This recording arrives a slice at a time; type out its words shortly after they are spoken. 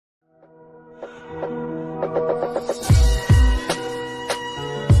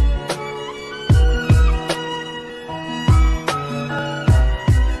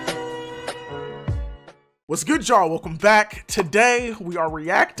What's good, y'all? Welcome back. Today we are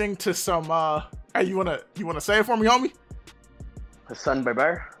reacting to some hey, you wanna say it for me, homie? Hassan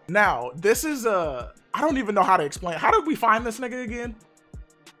Barbar. Now, this is I don't even know how to explain. How did we find this nigga again?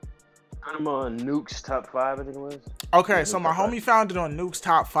 I'm on Nuke's top 5, I think it was. Okay, so my homie found it on Nuke's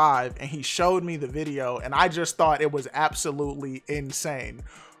top 5 and he showed me the video and I just thought it was absolutely insane.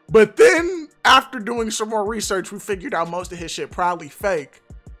 But then after doing some more research, we figured out most of his shit probably fake.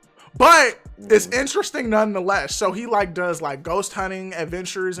 But it's interesting nonetheless. So he like does like ghost hunting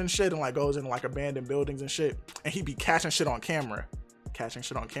adventures and shit and like goes in like abandoned buildings and shit. And he be catching shit on camera.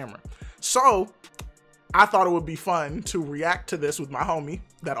 So I thought it would be fun to react to this with my homie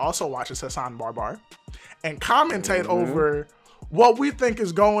that also watches Hassan Barbar and commentate over what we think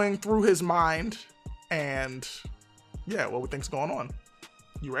is going through his mind and yeah, what we think's going on.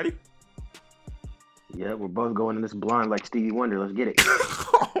 You ready? Yeah, we're both going in this blind like Stevie Wonder. Let's get it.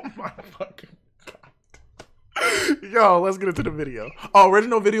 Oh my fucking god. Yo, let's get into the video. Oh,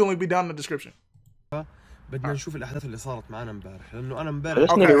 original video will be down in the description. بدنا نشوف الاحداث اللي صارت معنا امبارح لانه انا امبارح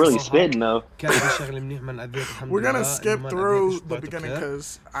This nigga really spitting though. كان في شغله منيح ما نأذيت الحمد لله. We're gonna skip through the beginning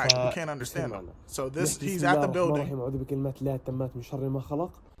because we can't understand them. So this he's at the building. أعوذ بكلمات الله التامات من شر ما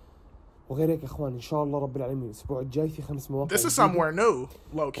خلق. وغير هيك يا اخوان ان شاء الله رب العالمين الاسبوع الجاي في 5 مواقع. This is somewhere new,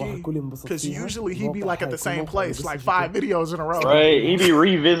 low key, because usually he be like at the same place like 5 videos in a row. Right, he be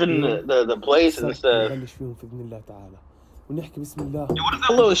revisiting the place and stuff. نبلش فيهم باذن الله تعالى. ونحكي بسم الله. What is that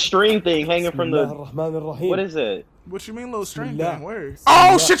little string thing hanging from the? الرحمن الرحيم. What is that? What you mean little string thing? Where?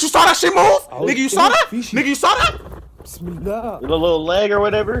 Oh shit, you saw that shit move? Nigga, you saw that? Nigga, you saw that? بسم الله. The little leg or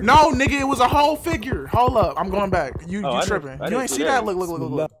whatever? No, nigga, it was a whole figure. Hold up, I'm going back. You tripping. You ain't see that?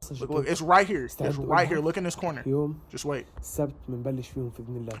 Look. It's right here. It's right here. Look in this corner. Just wait. السبت بنبلش فيهم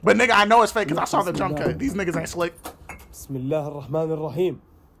باذن الله. But nigga, I know it's fake because I saw the jump cut. These niggas ain't slick. بسم الله الرحمن الرحيم.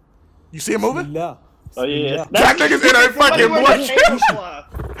 You see him moving? بسم الله. Oh yeah. That nigga's in a fucking blanket.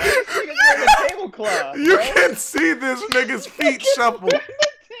 Tablecloth. You can see this nigga's feet shuffle.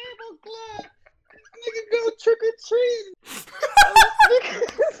 Tablecloth. Nigga go trick or treat.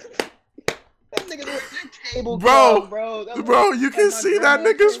 That nigga do a tablecloth, bro. You can see that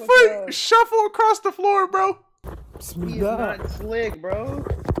nigga's feet shuffle across the floor, bro. بسم He's الله. not slick, bro.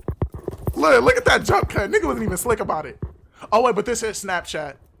 Look at that jump cut. Nigga wasn't even slick about it. Oh wait, but this is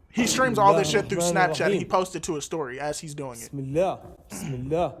Snapchat. He streams all this shit through Snapchat and he posted to a story as he's doing it. بسم الله. بسم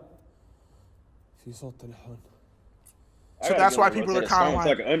الله. في صوت تليفون. So that's why people are kind of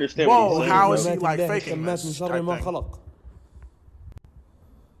like, whoa, how is he like faking this? من شر ما خلق.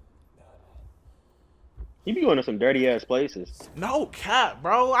 He be going to some dirty ass places. No cap,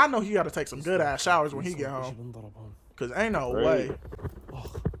 bro. I know he got to take some good ass showers when he get home. Cause ain't no way.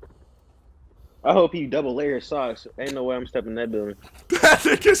 I hope he double layer socks. Ain't no way I'm stepping in that building. That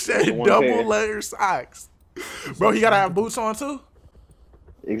nigga said double layer socks. Bro, he gotta have boots on too?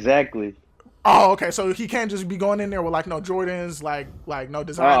 Exactly. Oh, okay. So he can't just be going in there with like no Jordans, like no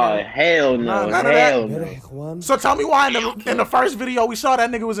designer. Oh hell no. Hell no. So tell me why in the first video we saw that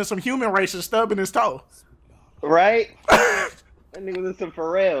nigga was in some human races stubbing his toe. Right? That nigga was in some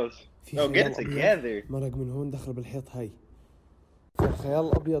Pharrells. No, get it together. مرق من هون دخل بالحيط هاي. الخيال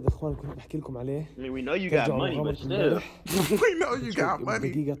الابيض اخوان كنت بحكي لكم عليه. I mean, we know you got money, but still. We know you got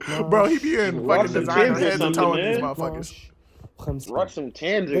money. Bro, he be in fucking designer head to toe in these motherfuckers. Rock some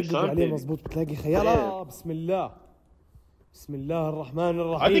Timbs or something. مظبوط بتلاقي خيال. بسم الله. بسم الله الرحمن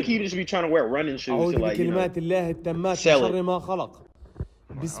الرحيم. I think he just be trying to wear running shoes أعوذ to like, you know, بكلمات الله التامات من شر ما خلق.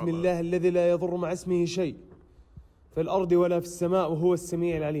 بسم الله الذي لا يضر مع اسمه شيء في الأرض ولا في السماء وهو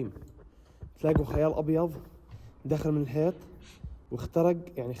السميع العليم. تلاقوا خيال أبيض دخل من الحيط واخترق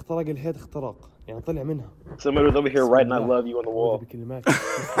الحيط اختراق يعني طلع منها. Somebody was over here writing I love you on the wall.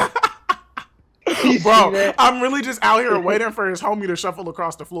 Bro, I'm really just out here waiting for his homie to shuffle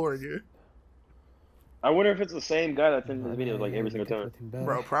across the floor again. I wonder if it's the same guy that's in the video like every single time.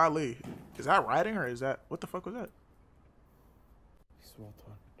 Bro, probably. Is that writing or is that what the fuck was that?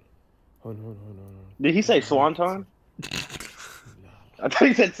 Did he say Swanton? I thought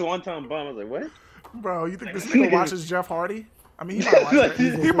he said Swanton bomb. I was like, what? Bro, you think this nigga watches Jeff Hardy? I mean,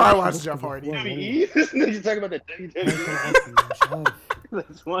 he might watch Jeff Hardy. This nigga talking about the WWE.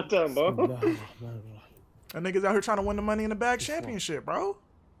 That's Swanton bomb. That nigga's out here trying to win the Money in the Bag championship, bro.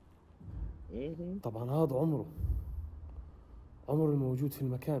 طبعا هذا عمره الموجود في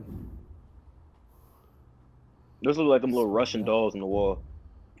المكان. Those look like them little Russian dolls on the wall.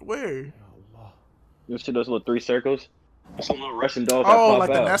 Where? You see those little 3 circles? Some little Russian dolls. Oh,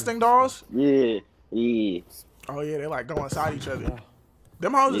 like the nesting dolls? Yeah, yeah. Oh yeah, they like go inside each other.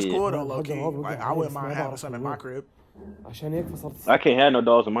 Them hoes is cool though, low key. Like I wouldn't mind having some in my crib. I can't have no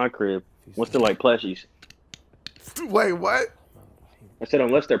dolls in my crib. What's still like plushies? Wait, what? I said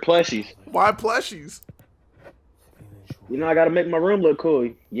unless they're plushies. Why plushies? You know I gotta make my room look cool.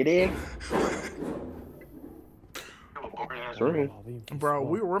 You dig? Bro,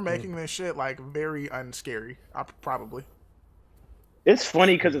 we're making this shit like very unscary. Probably. It's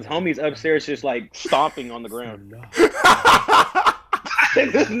funny because his homie's upstairs just like stomping on the ground.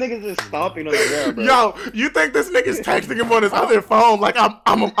 This nigga's just stomping on the ground, bro. Yo, you think this nigga's texting him on his other phone like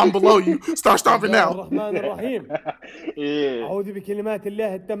I'm below you? Start stomping now. الرحمن الرحيم. Yeah. أعوذ بكلمات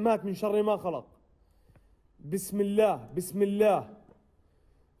الله التامات من شر ما خلق. بسم الله بسم الله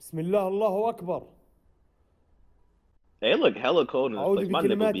بسم الله الله أكبر. They look hella cold in this place. My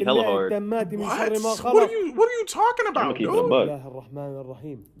nipples be hella hard. What are you talking about, dude?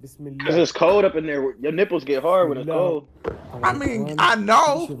 Cause it's cold up in there. Your nipples get hard when it's cold. I mean, I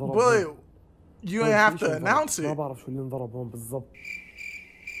know, but you ain't have to announce it. ما بعرف شو اللي انضرب هون بالضبط.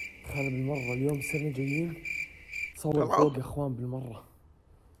 خلينا بالمرة اليوم صرنا جايين صور فوق يا اخوان بالمرة.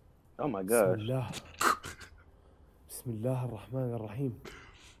 Oh my gosh. بسم الله الرحمن الرحيم.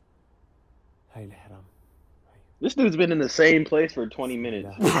 هاي الحرام. This dude's been in the same place for 20 minutes.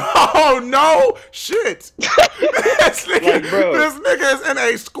 Oh no! Shit! This nigga is in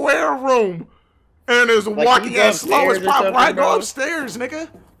a square room and is like walking as slow as pop. Right, go upstairs, nigga.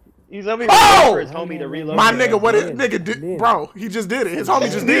 He's over here waiting for his homie to reload. My nigga, what his nigga did, bro? He just did it. His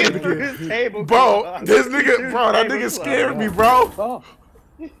homie just did it again. Bro, this nigga, bro, that nigga scared me, bro.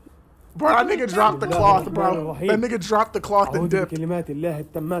 Bro, that nigga dropped the cloth, bro. That nigga dropped the cloth and dipped. That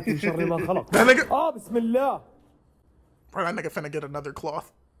nigga. Bro, that nigga finna get another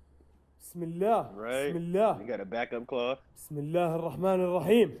cloth. Bismillah. Right. Bismillah. You got a backup cloth. Bismillah ar-Rahman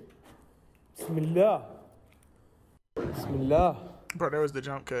ar-Rahim. Bismillah. Bismillah. Bro, there was the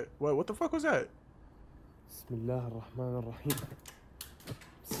jump cut. Wait, what the fuck was that? Bismillah ar-Rahman ar-Rahim.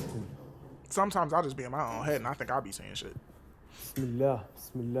 Sometimes I'll just be in my own head and I think I'll be saying shit. Bismillah.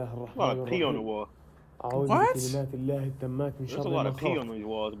 Bismillah ar-Rahman ar-Rahim. A lot of pee on the wall. What? There's a lot of pee on these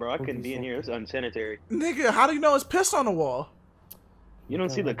walls, bro. I couldn't be in here. It's unsanitary. Nigga, how do you know it's piss on the wall? You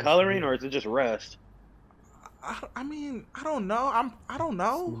don't see the coloring, or is it just rust? I mean, I don't know. I don't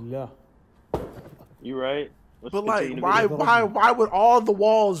know. You right? But like, why would all the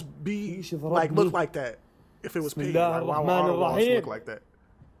walls be like look like that if it was pee? Like, why would all the walls look like that?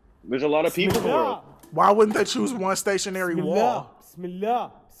 There's a lot of people in the world. Why wouldn't they choose one stationary wall?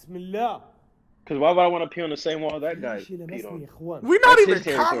 Bismillah. Bismillah. Because why would I want to pee on the same wall that guy peed on? We're not even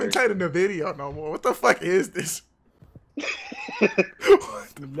commentating the video no more. What the fuck is this? I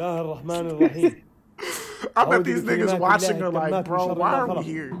bet these niggas watching are like, bro, why are we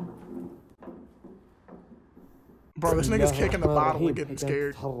here? Bro, this nigga's kicking the bottle and getting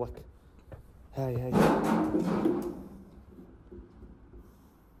scared.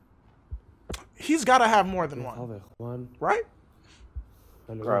 He's got to have more than one, right?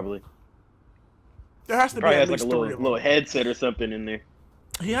 Probably. There has to Probably be at has least like a three little headset or something in there.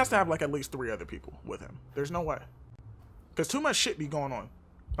 He has to have like at least 3 other people with him. There's no way. Because too much shit be going on.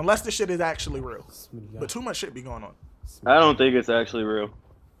 Unless this shit is actually real. But too much shit be going on. I don't think it's actually real.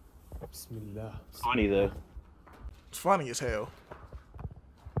 It's funny though. It's funny as hell.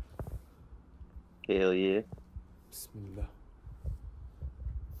 Hell yeah. Bismillah.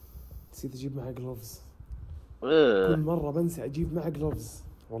 نسيت اجيب معي gloves. كل مرة بنسى اجيب معي gloves.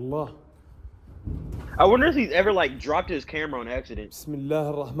 والله. I wonder if he's ever like dropped his camera on accident.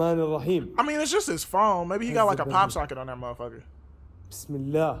 Bismillah ar-Rahman ar-Rahim. I mean, it's just his phone. Maybe he got like a pop socket on that motherfucker.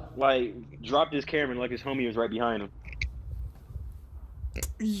 Bismillah. Like dropped his camera and like his homie was right behind him.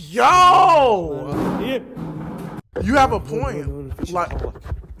 Yo! You have a point. Like,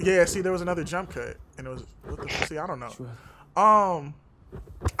 yeah. See, there was another jump cut, and it was. What the, see, I don't know.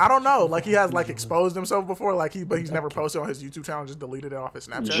 I don't know. Like he has like exposed himself before, like but he's never posted on his YouTube channel. Just deleted it off his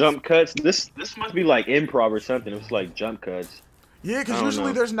Snapchat. Jump cuts. This must be like improv or something. It's like jump cuts. Yeah, because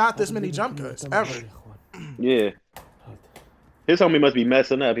usually there's not this many jump cuts ever. Yeah. His homie must be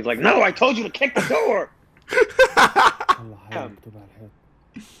messing up. He's like, no, I told you to kick the door.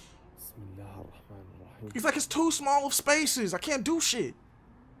 He's like, it's too small of spaces. I can't do shit.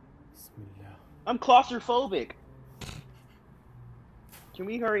 I'm claustrophobic. Can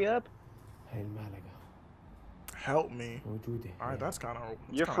we hurry up? Help me. Alright, that's kind of.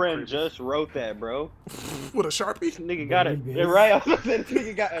 Your friend just wrote that, bro. With a Sharpie? Nigga got it. Yeah, right.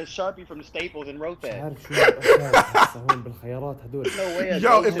 Nigga got a Sharpie from Staples and wrote that. No way.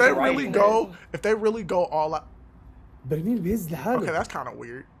 Yo, if they really go all out. Okay, that's kind of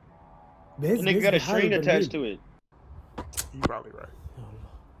weird. Nigga got a string attached to it. You're probably right.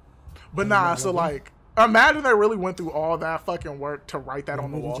 But nah, so like, imagine they really went through all that fucking work to write that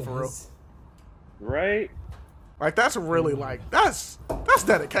on the wall for real. Right? Like that's really like that's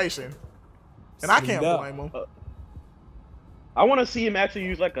dedication, and I can't blame him. I want to see him actually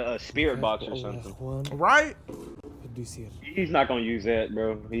use like a spirit box or something. Right? He's not gonna use that,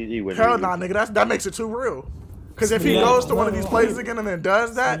 bro. He wouldn't. Hell nah, nigga. That makes it too real. Because if he goes to one of these places again and then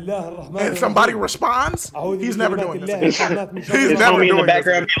does that, and somebody responds, he's never doing this. He's never doing in the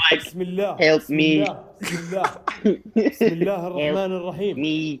background this. Be like, help me. Help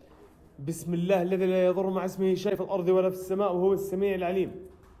me. بسم الله الذي لا يضر مع اسمه شيء في الأرض ولا في السماء وهو السميع العليم.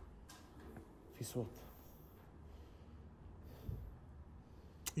 في صوت.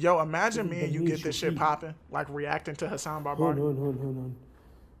 Yo, imagine me and you get this shit popping, like reacting to Hassan Barbar.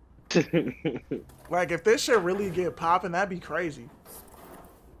 Like if this shit really get popping, that'd be crazy.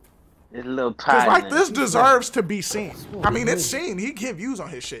 It's a little Cause like this deserves to be seen. I mean, it's seen. He get views on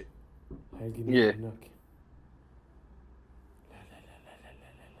his shit. Yeah.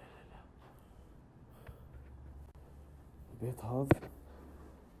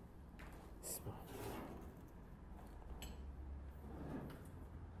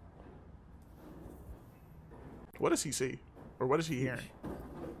 What does he see? Or what is he hearing?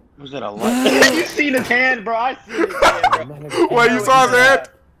 Was that a light? You seen his hand, bro? I seen his hand, bro. Wait, you saw his hand?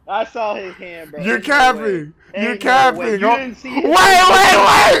 I saw his hand, bro. You're capping. You're capping. You didn't see his Wait!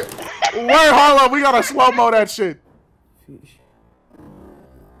 Wait, hold up. We gotta slow-mo that shit.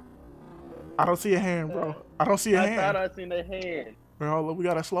 I don't see a hand, bro. I don't see a hand. I thought I seen the hand. Wait, hold up. We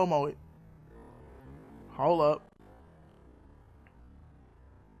gotta slow-mo it. Hold up.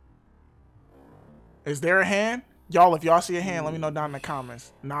 Is there a hand? Y'all, if y'all see a hand, let me know down in the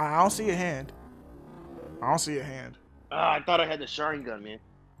comments. Nah, I don't see a hand. I don't see a hand. I thought I had the sharing gun, man.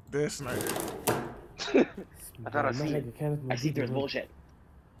 This nigga. I thought I seen it. I see there's bullshit.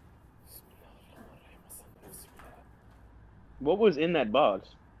 What was in that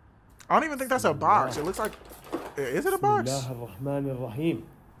box? I don't even think that's a box. It looks like... Is it a box?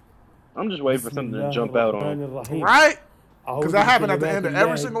 I'm just waiting for something to jump out on him. Right? Because that happened at the end of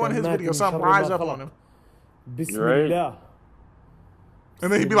every single one of his videos. Something rise up on him. Right?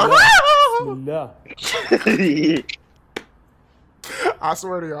 And then he'd be like, I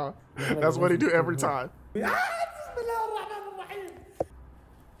swear to y'all, that's what he do every time.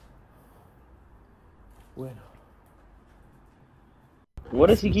 What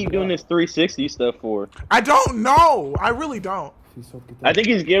does he keep doing this 360 stuff for? I don't know. I really don't. I think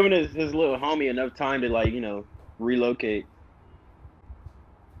he's giving his little homie enough time to, like, you know, relocate.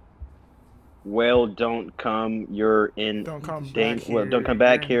 Well, don't come. You're in danger. Well, don't come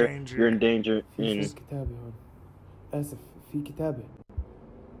back here. You're in danger. You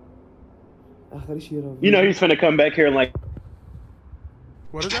know he's gonna come back here and like.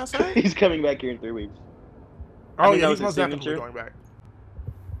 What does that say? He's coming back here in 3 weeks. Oh yeah, he's most definitely going back.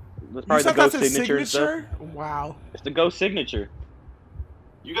 That's probably the ghost signature and stuff. Wow. It's the ghost signature.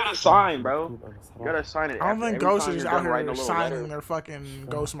 You gotta sign, bro. You gotta sign it. I don't think ghosts are just out here signing their fucking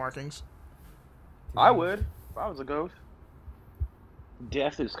ghost markings. I would, if I was a ghost.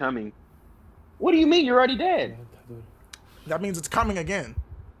 Death is coming. What do you mean? You're already dead. That means it's coming again.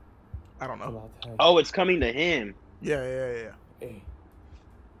 I don't know. Oh, it's coming to him. Yeah. I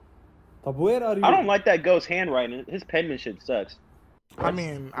don't like that ghost handwriting. His penmanship sucks. I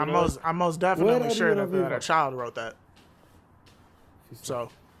mean, I'm most definitely sure that a child wrote that. So.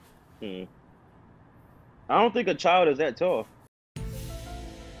 I don't think a child is that tall.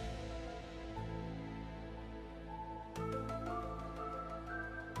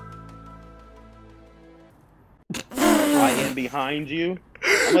 I am behind you.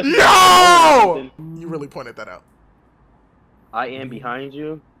 Yo! You really pointed that out. I am behind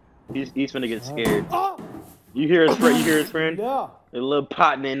you. He's gonna get scared. You hear his friend? You hear his friend? Yeah. A little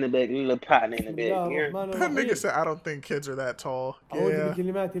potting in the back. A little potting in the back. That nigga said, I don't think kids are that tall. Yeah.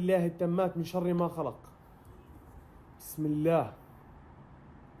 بكلمات الله التامات من شر ما خلق. بسم الله.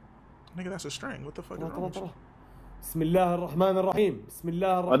 Nigga, that's a string. What the fuck is wrong with you? بسم الله الرحمن الرحيم. بسم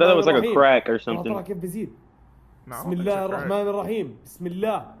الله الرحمن الرحيم. I thought that was like a crack or something. كيف بزيد. No, بسم الله الرحمن الرحيم. بسم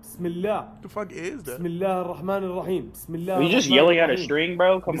الله. بسم الله. What the fuck is that? بسم الله الرحمن الرحيم. بسم الله. Are you just yelling at a string,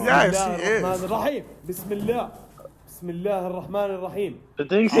 bro? Come on. Yes, he الرحمن is. الرحيم. بسم الله. بسم الله الرحمن الرحيم. The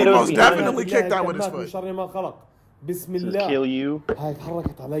thing said it was Almost definitely kicked that with his foot. شر ما خلق. بسم to الله. kill you. هاي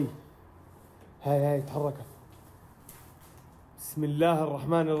تحركت علي. هاي تحركت. بسم الله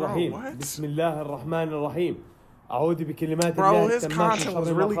الرحمن الرحيم. what? بسم الله الرحمن الرحيم. أعوذ بكلمات Bro, الله his التامات من content was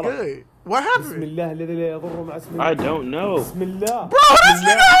شر ما really خلق. good. What بسم happened? الله الذي لا يضر مع اسمه. I don't know. بسم الله. Bro, this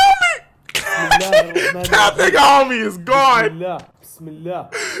nigga homie! That nigga homie is بسم gone. الله. بسم الله.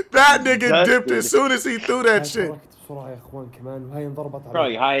 That nigga dipped as soon as he threw that shit. بسرعة يا اخوان كمان وهي انضربت علي.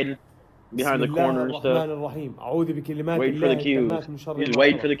 Probably hiding. behind the corner and stuff. Wait for the cues. He's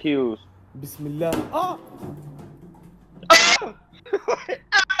waiting for the cues. Bismillah.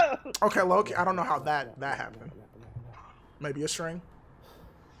 Okay, Loki, I don't know how that happened. Maybe a string?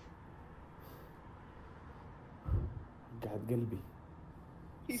 قاعد قلبي.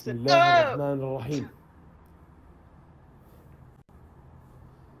 He بسم said, الله الرحمن الرحيم.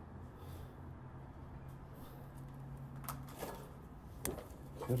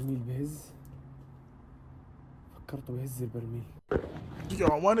 برميل بهز. فكرته بهز البرميل. Yo,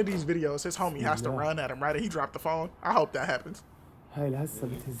 on one of these videos, his homie has to run at him right as he dropped the phone. I hope that happens. هاي الهسه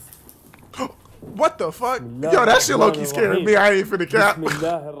بتهز. What the fuck? Yo, that shit low-key scaring me. I ain't finna cap. بسم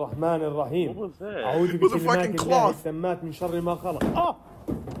الله الرحمن الرحيم. What was that? أعوذ بكلمات الله التامات من شر ما خلق.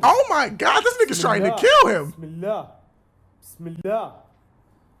 Oh my god, this nigga's trying to kill him. بسم الله. بسم الله.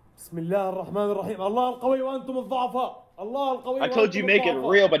 بسم الله الرحمن الرحيم. الله القوي وأنتم الضعفاء. الله القوي. I told you make it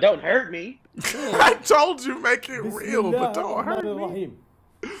real, but don't hurt me. I told you make it real, but don't hurt me.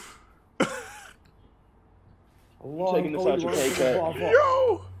 الله taking this out your pay cut.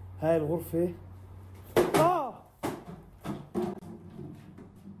 Yo. هاي الغرفة.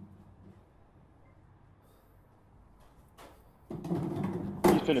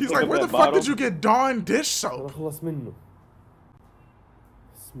 He's like, where the fuck did you get Dawn dish soap?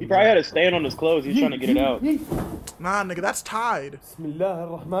 He probably had a stain on his clothes. He's trying to get it out. Nah, nigga, that's Tide. You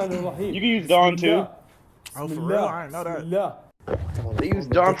can use Dawn too. Oh, for real? I didn't know that. They use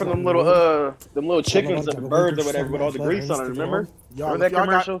Dawn for them little chickens, the birds or whatever, with all the grease on it. Remember? Remember that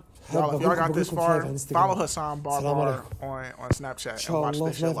commercial? Y'all, if y'all got this far, follow Hassan Barbar on Snapchat and watch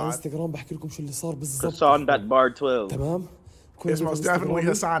this shit live. Hassan that bar 12. تمام. It's most definitely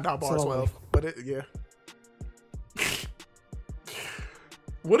Hassan Bar 12, but yeah.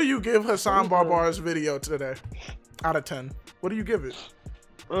 What do you give Hassan Barbar's video today? Out of 10. What do you give it?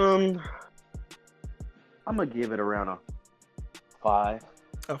 I'm gonna give it around a 5.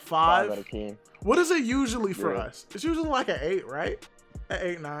 A 5? 5 out of 10. What is it usually for us? It's usually like an 8, right? An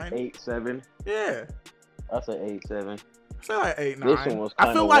 8, 9. 8, 7. Yeah. I'll say 8, 7. I feel like 8, 9. This one was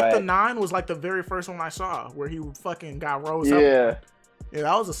I feel like whack. the 9 was like the very first one I saw, where he fucking got rose up. Yeah. Yeah,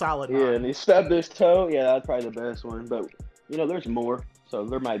 that was a solid 9. Yeah, and he stubbed his toe. Yeah, that's probably the best one. But, you know, there's more. So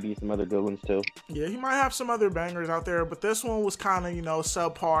there might be some other good ones too. Yeah, he might have some other bangers out there, but this one was kind of, you know,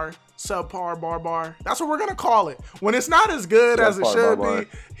 subpar Barbar. That's what we're gonna call it. When it's not as good as it should be,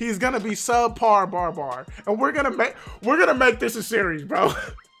 he's gonna be subpar Barbar, and we're gonna make this a series, bro.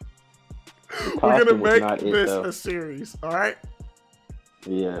 We're gonna make this a series. All right.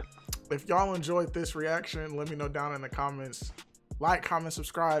 Yeah. If y'all enjoyed this reaction, let me know down in the comments. Like, comment,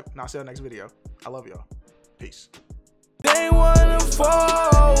 subscribe, and I'll see you in the next video. I love y'all. Peace. They wanna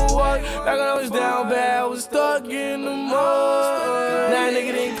forward, like I was down bad, was stuck in the mud. Now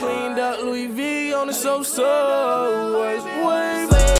nigga done cleaned up Louis V on the so-so.